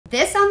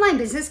This online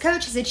business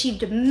coach has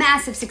achieved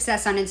massive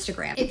success on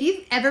Instagram. If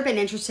you've ever been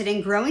interested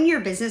in growing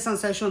your business on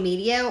social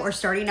media or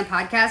starting a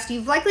podcast,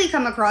 you've likely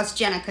come across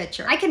Jenna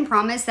Kutcher. I can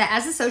promise that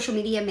as a social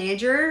media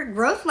manager,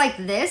 growth like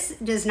this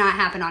does not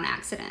happen on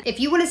accident. If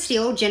you want to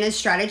steal Jenna's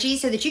strategy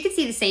so that you can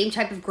see the same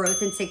type of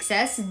growth and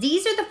success,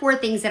 these are the 4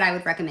 things that I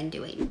would recommend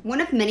doing. One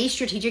of many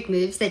strategic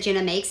moves that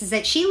Jenna makes is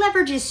that she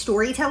leverages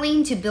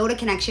storytelling to build a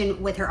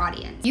connection with her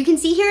audience. You can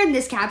see here in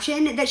this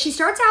caption that she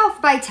starts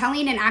off by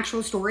telling an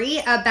actual story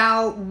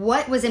about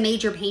what was a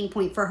major pain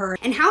point for her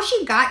and how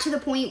she got to the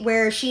point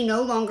where she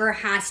no longer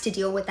has to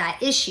deal with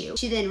that issue.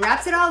 She then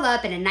wraps it all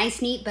up in a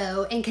nice neat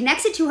bow and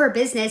connects it to her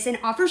business and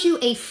offers you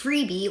a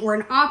freebie or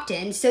an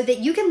opt-in so that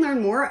you can learn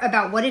more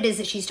about what it is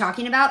that she's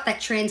talking about that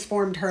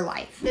transformed her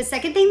life. The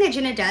second thing that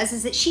Jenna does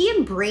is that she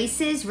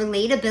embraces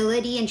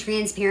relatability and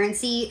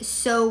transparency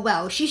so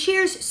well. She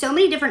shares so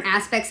many different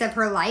aspects of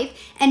her life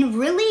and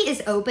really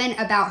is open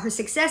about her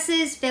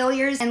successes,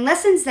 failures, and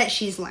lessons that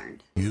she's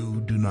learned.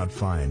 You do not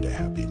find a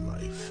happy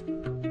life.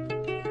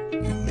 You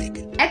make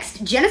it.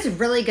 Next, Jenna's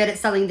really good at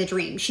selling the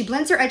dream. She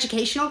blends her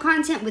educational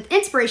content with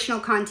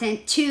inspirational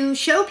content to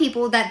show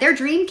people that their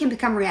dream can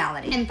become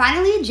reality. And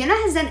finally, Jenna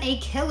has done a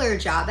killer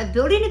job of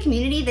building a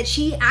community that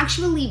she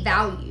actually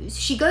values.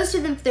 She goes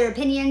to them for their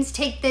opinions.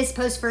 Take this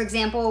post, for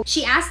example.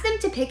 She asked them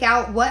to pick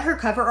out what her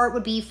cover art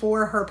would be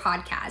for her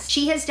podcast.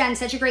 She has done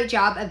such a great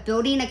job of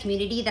building a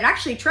community that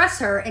actually trusts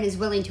her and is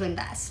willing to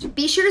invest.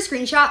 Be sure to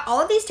screenshot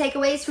all of these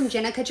takeaways from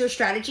Jenna Kutcher's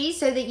strategy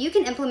so that you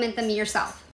can implement them yourself.